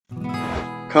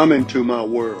Come into my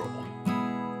world,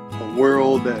 a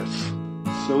world that's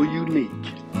so unique.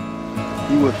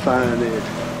 You would find it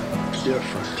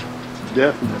different,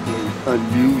 definitely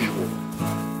unusual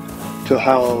to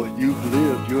how you've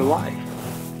lived your life.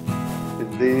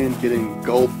 And then getting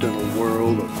engulfed in a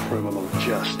world of criminal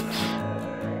justice,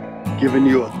 giving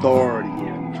you authority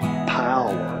and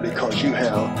power because you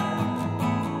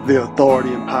have the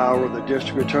authority and power of the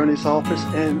district attorney's office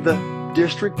and the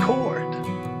district court,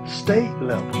 state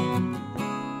level,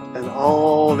 and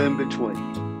all in between.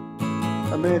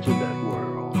 Imagine that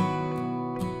world.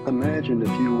 Imagine if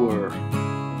you were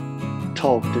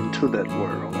talked into that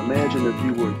world. Imagine if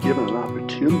you were given an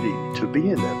opportunity to be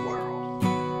in that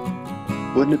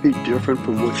world. Wouldn't it be different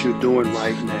from what you're doing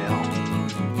right now?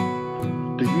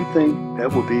 Do you think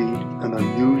that would be an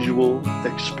unusual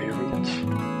experience?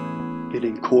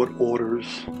 Getting court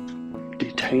orders,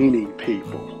 detaining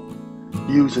people,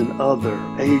 using other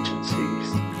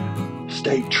agencies,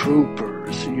 state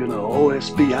troopers,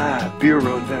 OSBI,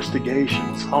 Bureau of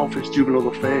Investigations, Office of Juvenile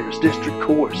Affairs, District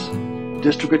Courts,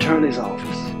 District Attorney's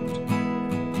Office.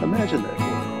 Imagine that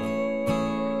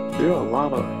world. There are a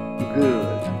lot of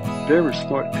good, very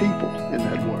smart people in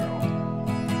that world,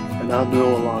 and I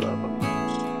know a lot of them.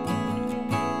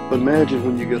 But imagine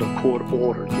when you get a court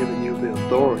order giving you the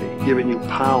authority, giving you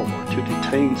power to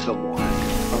detain someone,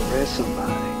 arrest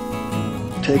somebody,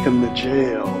 take them to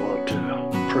jail or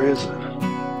to prison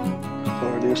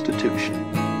or an institution.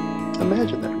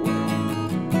 Imagine that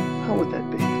world. How would that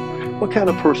be? What kind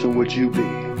of person would you be?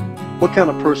 What kind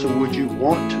of person would you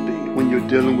want to be when you're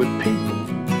dealing with people?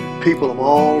 People of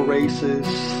all races,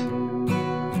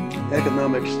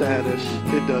 economic status,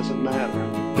 it doesn't matter.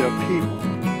 They're people.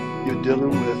 You're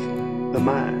dealing with the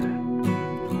mind.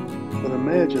 But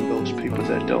imagine those people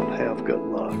that don't have good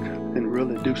luck and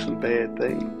really do some bad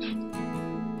things.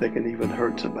 They can even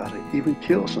hurt somebody, even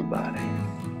kill somebody.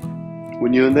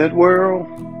 When you're in that world,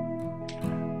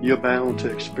 you're bound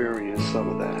to experience some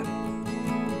of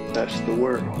that. That's the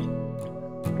world.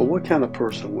 But what kind of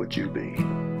person would you be?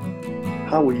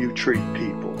 How will you treat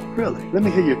people? Really, let me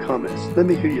hear your comments. Let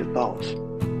me hear your thoughts.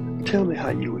 Tell me how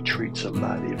you would treat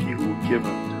somebody if you were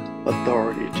given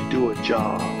authority to do a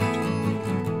job.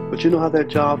 But you know how that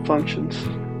job functions?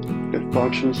 It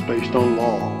functions based on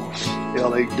laws,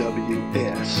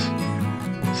 LAWS.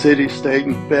 City, state,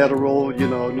 and federal,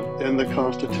 and the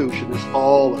Constitution. It's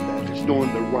all of that. It's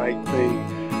doing the right thing.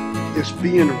 It's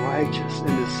being righteous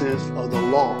in the sense of the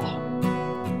law.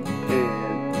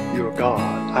 And your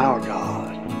God, our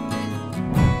God.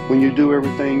 When you do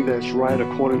everything that's right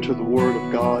according to the Word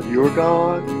of God, your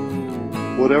God,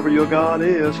 whatever your God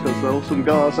is, because there's some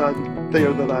gods out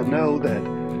there that I know that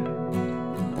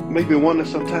make me wonder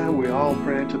sometimes we're all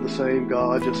praying to the same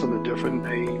God, just under different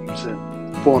names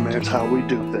and formats how we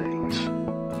do things.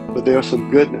 But there's some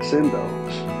goodness in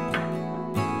those.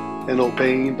 And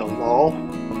obeying the law,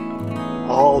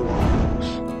 all laws,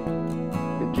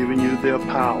 and giving you their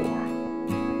power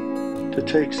to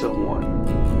take someone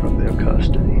from their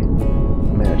custody.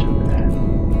 Imagine that.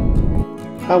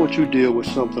 How would you deal with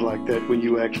something like that when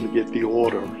you actually get the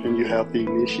order and you have to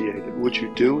initiate it? Would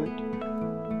you do it?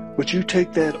 Would you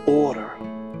take that order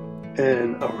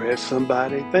and arrest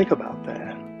somebody? Think about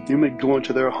that. You may go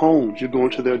into their homes, you're going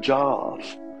to their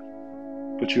jobs,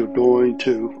 but you're going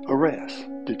to arrest,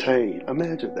 detain.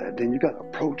 Imagine that. Then you got to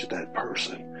approach that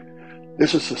person.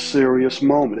 This is a serious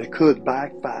moment. It could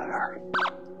backfire.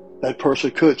 That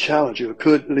person could challenge you. It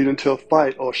could lead into a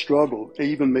fight or struggle,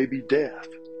 even maybe death.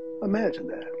 Imagine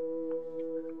that.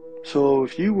 So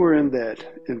if you were in that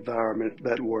environment,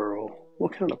 that world,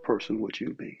 what kind of person would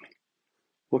you be?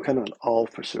 What kind of an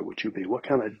officer would you be? What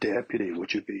kind of deputy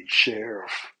would you be?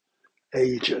 Sheriff,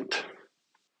 agent,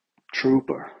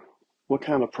 trooper? What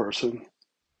kind of person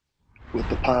with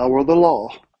the power of the law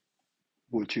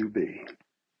would you be?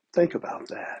 Think about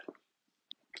that.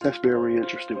 That's very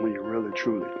interesting when you really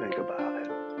truly think about it.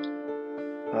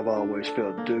 I've always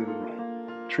felt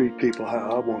treat people how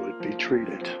I want to be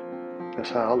treated. That's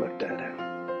how I looked at it.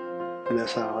 And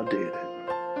that's how I did it.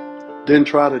 Didn't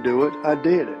try to do it, I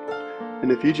did it.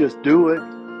 And if you just do it,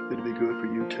 it'll be good for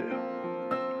you too.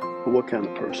 But what kind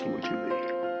of person would you be?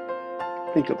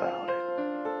 Think about it.